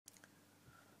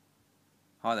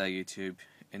Hi there YouTube.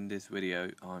 In this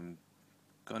video I'm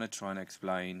gonna try and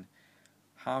explain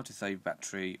how to save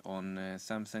battery on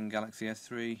Samsung Galaxy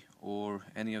S3 or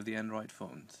any of the Android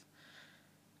phones.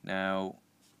 Now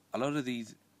a lot of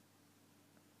these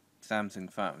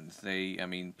Samsung phones,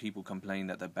 people complain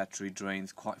that the battery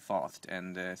drains quite fast,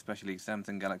 and especially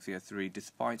Samsung Galaxy S3,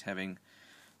 despite having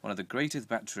one of the greatest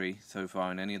battery so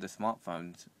far in any of the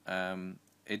smartphones,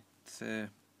 it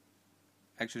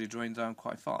actually drains down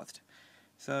quite fast.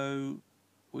 So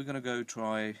we're going to go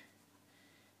try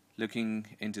looking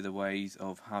into the ways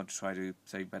of how to try to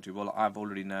save battery. Well, I've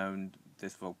already known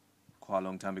this for quite a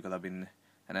long time because I've been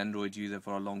an Android user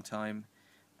for a long time,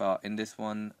 but in this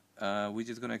one we're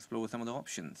just going to explore some of the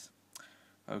options.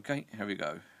 Okay, here we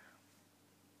go.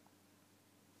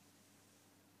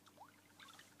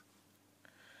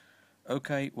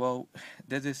 Okay, well,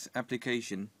 there's this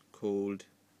application called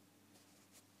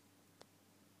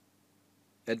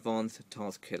Advanced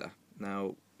Task Killer.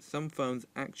 Now, some phones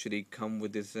actually come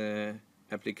with this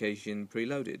application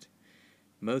preloaded.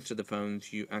 Most of the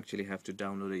phones you actually have to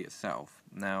download it yourself.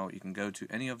 Now, you can go to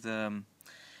any of the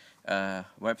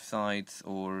websites,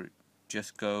 or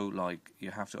just go, like,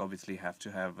 you have to obviously have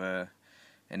to have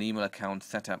an email account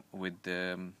set up with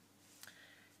the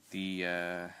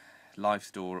live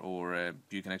store, or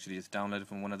you can actually just download it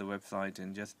from one of the websites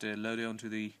and just load it onto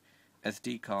the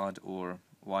SD card or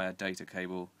via data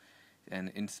cable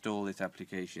and install this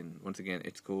application. Once again,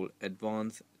 it's called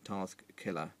Advanced Task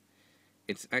Killer.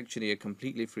 It's actually a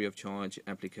completely free of charge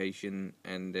application,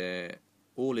 and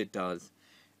all it does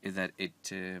is that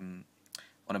it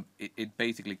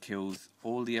basically kills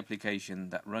all the application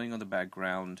that running on the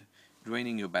background,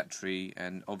 draining your battery,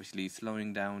 and obviously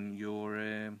slowing down your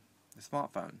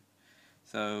smartphone.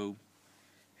 So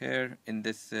here in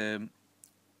this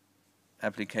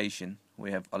application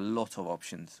we have a lot of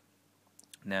options.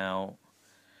 Now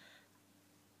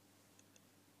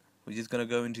we're just going to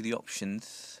go into the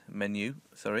options menu,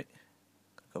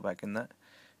 go back in that,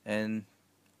 and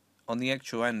on the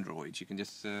actual Android you can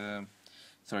just my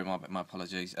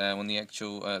apologies, on the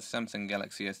actual Samsung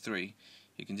Galaxy S3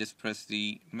 you can just press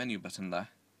the menu button there,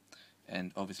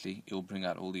 and obviously it will bring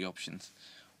out all the options.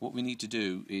 What we need to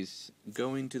do is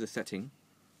go into the setting.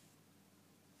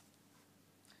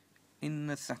 In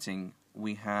the setting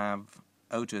we have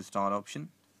auto start option,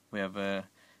 we have a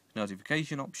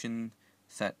notification option,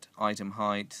 set item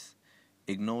heights,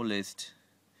 ignore list,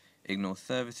 ignore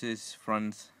services,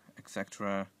 fronts,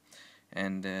 etc.,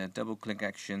 and double click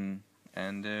action,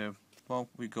 and well,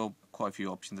 we got quite a few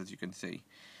options, as you can see.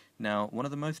 Now, one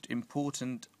of the most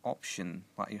important option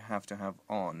that you have to have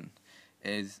on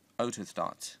is auto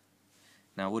start.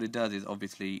 Now what it does is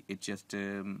obviously it just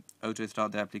auto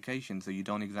start the application, so you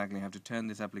don't exactly have to turn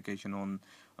this application on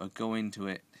or go into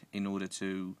it in order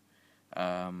to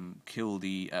kill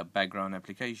the background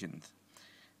applications.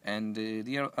 And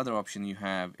the other option you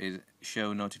have is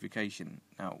show notification.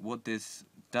 Now what this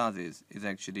does is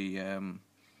actually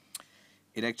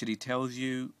it actually tells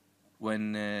you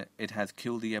when it has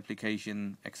killed the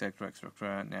application, etc.,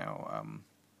 etc. Now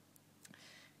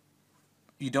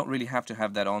you don't really have to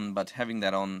have that on, but having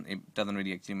that on, it doesn't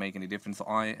really actually make any difference, so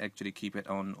I actually keep it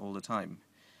on all the time.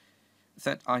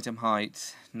 Set item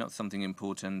height, not something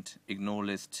important. Ignore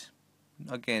list,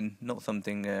 again, not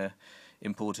something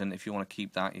important if you want to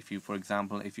keep that. If you, for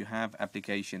example, if you have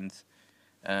applications,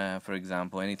 for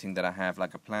example, anything that I have,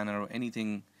 like a planner or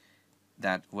anything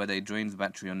that whether it drains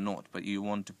battery or not, but you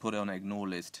want to put it on an ignore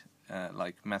list,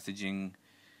 like messaging.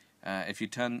 If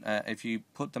you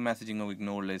put the messaging on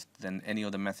ignore list, then any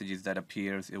of the messages that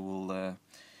appears, it will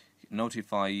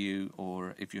notify you.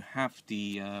 Or if you have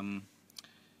the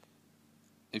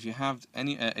if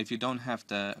you don't have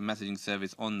the messaging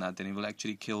service on that, then it will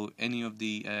actually kill any of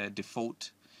the default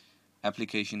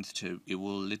applications too. It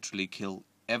will literally kill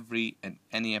every and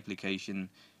any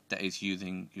application that is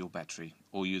using your battery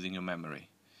or using your memory.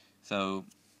 So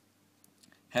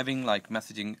having like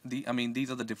messaging, these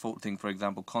are the default thing. For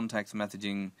example, contacts,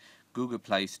 messaging, Google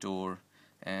Play Store,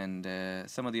 and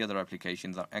some of the other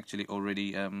applications are actually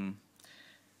already on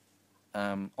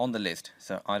the list,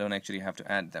 so I don't actually have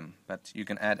to add them. But you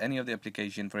can add any of the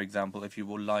application. For example, if you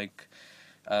would like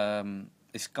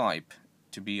Skype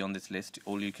to be on this list,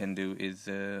 all you can do is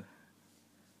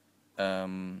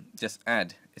just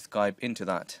add Skype into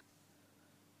that.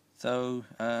 So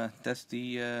that's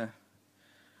the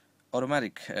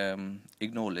automatic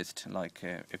ignore list. Like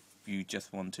if you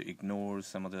just want to ignore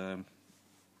some of the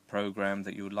programs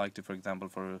that you would like to, for example,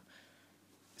 for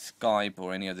Skype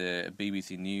or any other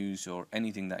BBC News or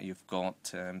anything that you've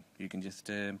got, you can just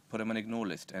put them on ignore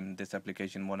list, and this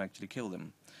application won't actually kill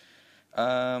them.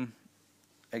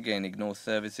 again, ignore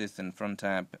services and front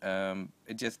tab.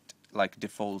 It just like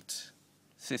default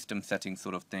system settings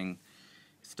sort of thing.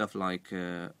 Stuff like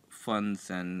funds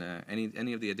and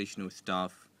any of the additional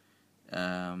stuff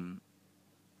that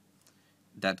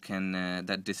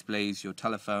displays your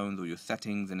telephones or your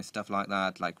settings and stuff like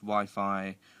that, like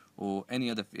Wi-Fi or any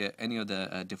other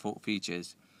default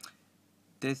features.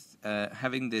 This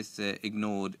having this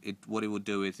ignored, what it will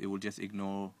do is it will just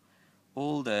ignore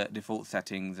all the default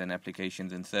settings and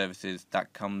applications and services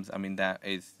that comes. I mean, that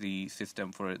is the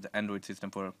system for it, the Android system,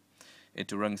 for it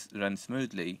to run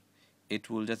smoothly. It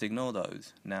will just ignore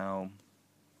those. Now,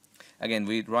 again,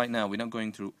 right now we're not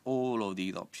going through all of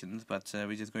these options, but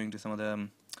we're just going to some of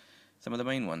the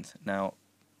main ones. Now,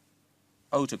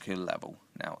 auto kill level.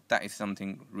 Now, that is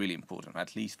something really important,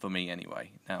 at least for me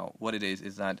anyway. Now, what it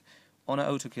is that on an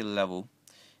auto kill level,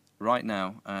 right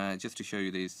now, just to show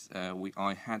you this,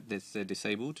 I had this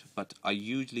disabled, but I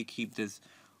usually keep this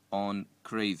on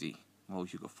crazy. Well,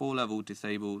 you've got 4 levels: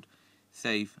 disabled,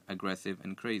 safe, aggressive,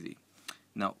 and crazy.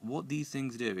 Now, what these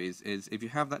things do is if you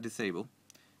have that disabled,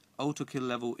 auto kill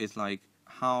level is like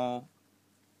how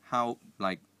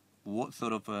like what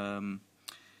sort of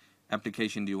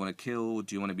application do you want to kill?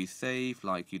 Do you want to be safe?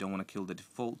 Like, you don't want to kill the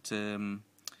default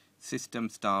system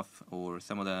stuff or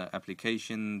some of the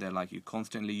application that like you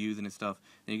constantly using and stuff.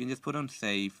 Then you can just put on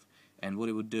safe, and what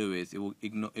it will do is it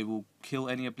will kill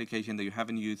any application that you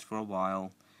haven't used for a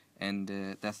while,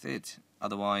 and that's it.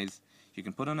 Otherwise, you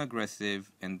can put on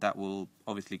aggressive, and that will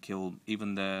obviously kill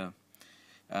even the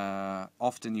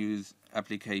often used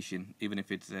application. Even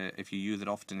if it's if you use it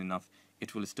often enough,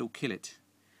 it will still kill it.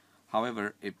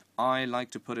 However, if I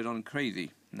like to put it on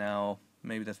crazy, now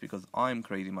maybe that's because I'm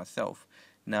crazy myself.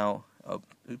 Now,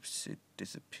 oops, it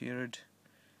disappeared.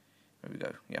 There we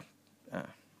go. Yeah,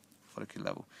 auto kill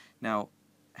level. Now,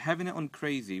 having it on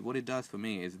crazy, what it does for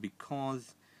me is,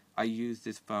 because I use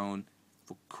this phone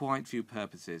for quite few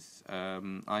purposes.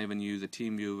 I even use a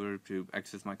team viewer to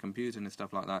access my computer and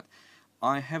stuff like that.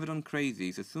 I have it on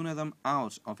crazy, so as soon as I'm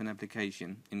out of an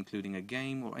application, including a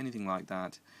game or anything like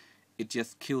that, it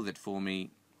just kills it for me,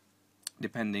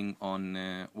 depending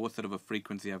on what sort of a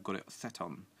frequency I've got it set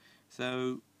on.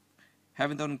 So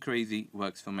having it on crazy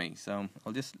works for me. So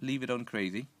I'll just leave it on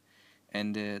crazy,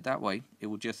 and that way it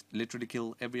will just literally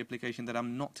kill every application that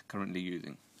I'm not currently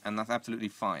using, and that's absolutely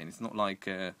fine. It's not like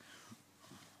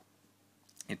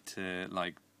it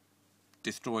like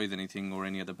destroys anything or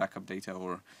any other backup data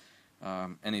or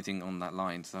anything on that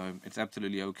line, so it's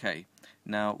absolutely okay.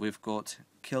 Now we've got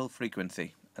kill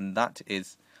frequency, and that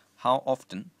is how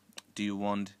often do you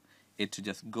want it to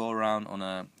just go around on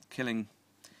a killing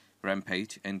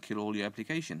rampage and kill all your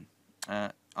application.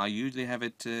 I usually have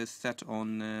it set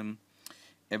on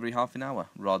every half an hour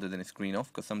rather than a screen off,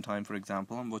 because sometimes, for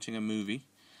example, I'm watching a movie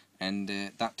and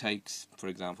that takes, for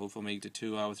example, for me to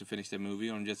 2 hours to finish the movie,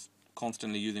 or I'm just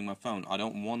constantly using my phone. I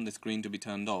don't want the screen to be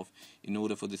turned off in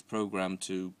order for this program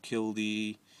to kill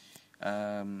the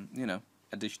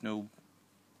additional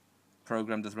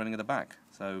program that's running at the back.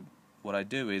 So what I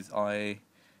do is I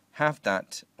have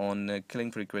that on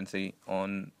killing frequency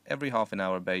on every half an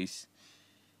hour base.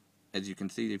 As you can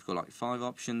see, they've got like 5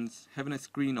 options. Having a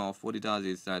screen off, what it does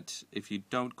is that if you're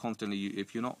not constantly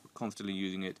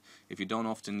using it, if you don't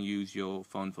often use your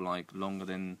phone for like longer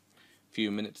than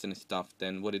few minutes and stuff,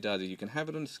 then what it does is you can have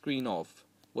it on the screen off.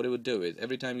 What it would do is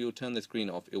every time you turn the screen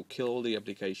off, it will kill all the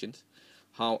applications.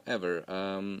 However,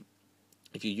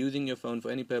 if you're using your phone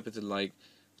for any purposes like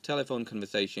telephone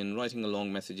conversation, writing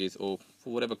long messages, or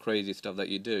for whatever crazy stuff that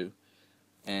you do,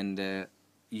 and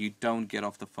you don't get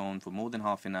off the phone for more than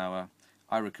half an hour,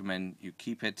 I recommend you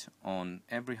keep it on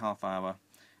every half hour,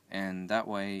 and that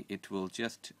way it will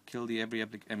just kill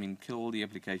kill all the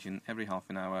application every half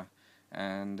an hour,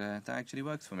 and that actually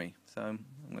works for me. So I'm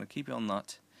going to keep it on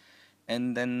that.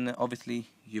 And then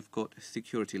obviously you've got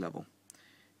security level.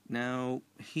 Now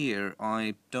here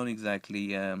I don't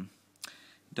exactly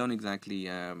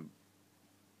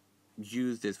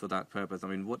use this for that purpose. I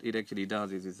mean, what it actually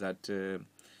does is that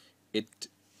it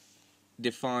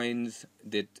defines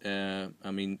that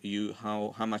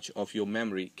how much of your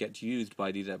memory gets used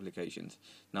by these applications.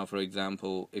 Now, for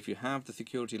example, if you have the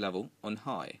security level on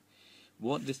high,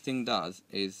 what this thing does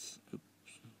is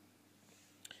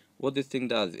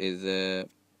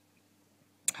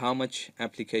how much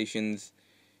applications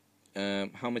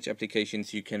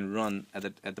you can run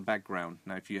at the background.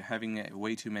 Now, if you're having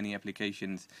way too many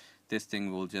applications, this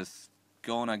thing will just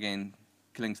go on again,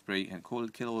 killing spree, and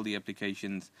kill all the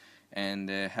applications, and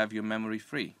have your memory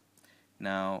free.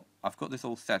 Now, I've got this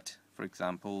all set. For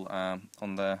example,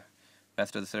 on the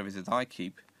best of the services I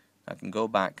keep, I can go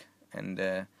back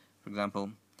and For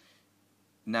example,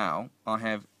 now I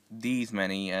have these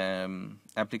many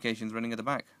applications running at the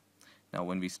back. Now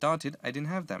when we started, I didn't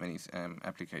have that many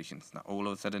applications. Now all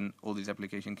of a sudden, all these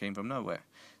applications came from nowhere.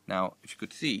 Now if you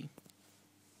could see,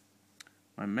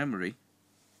 my memory,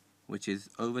 which is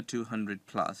over 200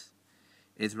 plus,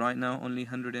 is right now only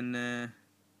 101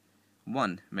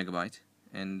 megabyte,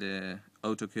 and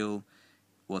autokill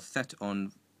was set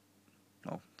on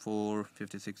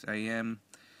 4:56 AM.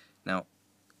 Now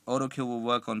autokill will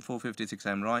work on 4:56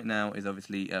 AM. Right now is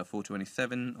obviously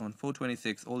 4:27. On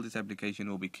 4:26 all this application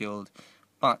will be killed,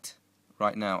 but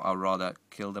right now I'll rather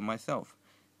kill them myself.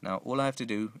 Now all I have to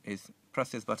do is press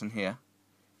this button here,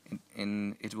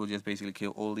 and it will just basically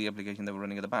kill all the applications that were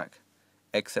running at the back,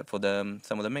 except for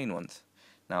some of the main ones.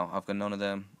 Now I've got none of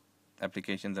the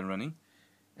applications that are running,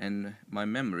 and my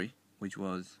memory, which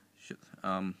was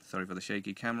sorry for the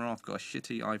shaky camera, I've got a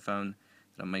shitty iPhone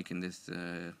that I'm making this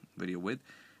video with.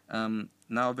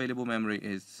 Now available memory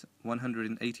is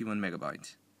 181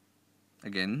 megabyte.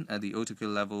 Again, at the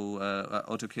autokill level,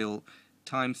 autokill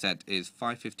time set is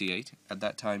 5:58. At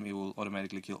that time it will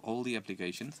automatically kill all the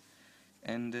applications,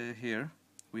 and here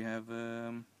we have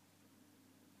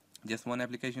just one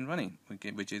application running,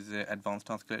 which is Advanced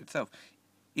Task Killer itself.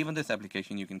 Even this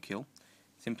application you can kill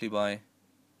simply by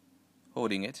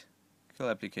holding it, kill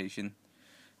application,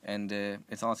 and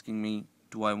it's asking me,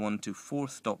 do I want to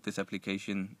force stop this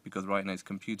application because right now it's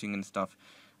computing and stuff.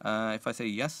 If I say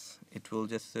yes, it will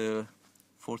just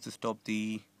force to stop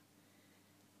the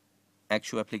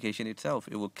actual application itself.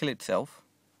 It will kill itself,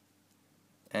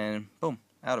 and boom,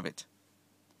 out of it.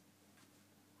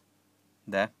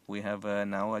 There we have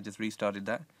now I just restarted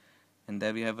that, and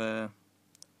there we have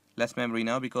less memory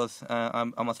now because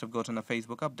I must have gotten a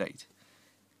Facebook update.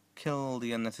 Kill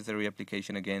the unnecessary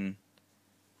application again,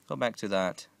 go back to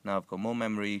that. Now I've got more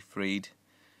memory freed.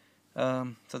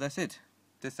 So that's it.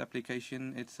 This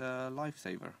application, it's a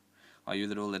lifesaver. I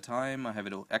use it all the time, I have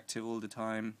it all active all the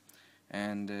time,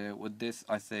 and with this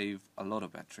I save a lot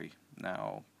of battery.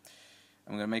 Now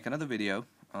I'm going to make another video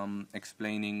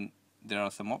explaining there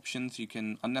are some options you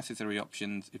can, unnecessary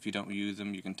options. If you don't use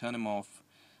them, you can turn them off,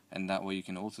 and that way you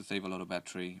can also save a lot of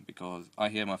battery, because I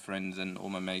hear my friends and all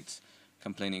my mates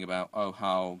complaining about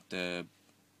how the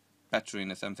battery in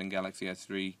the Samsung Galaxy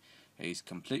S3 is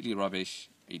completely rubbish,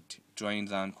 it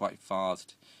drains down quite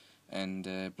fast, and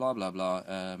blah blah blah.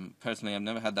 Personally, I've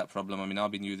never had that problem. I mean, I've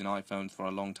been using iPhones for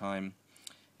a long time,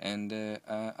 and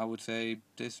I would say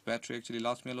this battery actually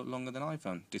lasts me a lot longer than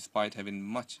iPhone, despite having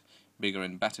much bigger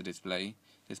and better display,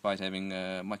 despite having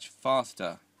a much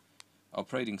faster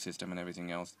operating system and everything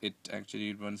else. It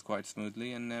actually runs quite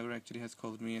smoothly and never actually has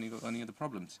caused me any other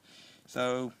problems.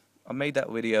 So I made that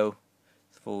video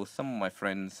for some of my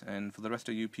friends, and for the rest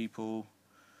of you people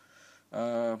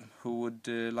who would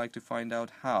like to find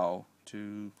out how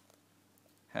to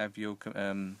have your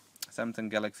Samsung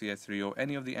Galaxy S3 or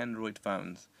any of the Android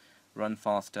phones run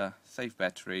faster, save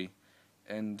battery,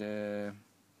 and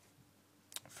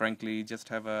frankly just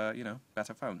have a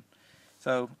better phone.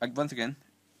 So once again,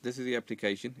 this is the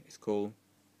application. It's called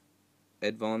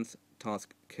Advanced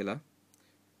Task Killer,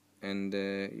 and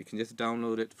you can just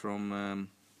download it from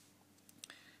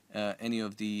any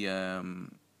of the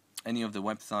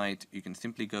website. You can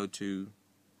simply go to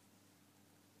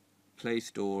Play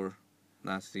Store.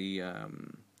 That's the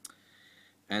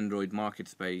Android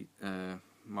marketplace,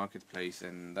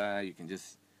 and there you can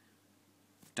just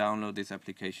download this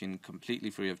application completely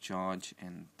free of charge,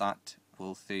 and that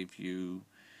will save you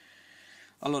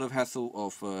a lot of hassle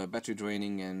of battery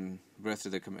draining and rest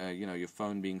of the your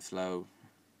phone being slow,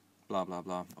 blah blah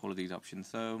blah, all of these options.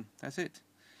 So that's it.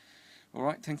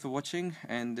 Alright, thanks for watching,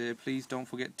 and please don't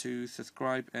forget to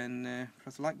subscribe and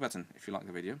press the like button if you like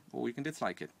the video, or you can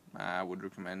dislike it. I would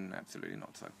recommend absolutely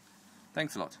not so.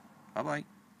 Thanks a lot. Bye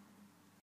bye.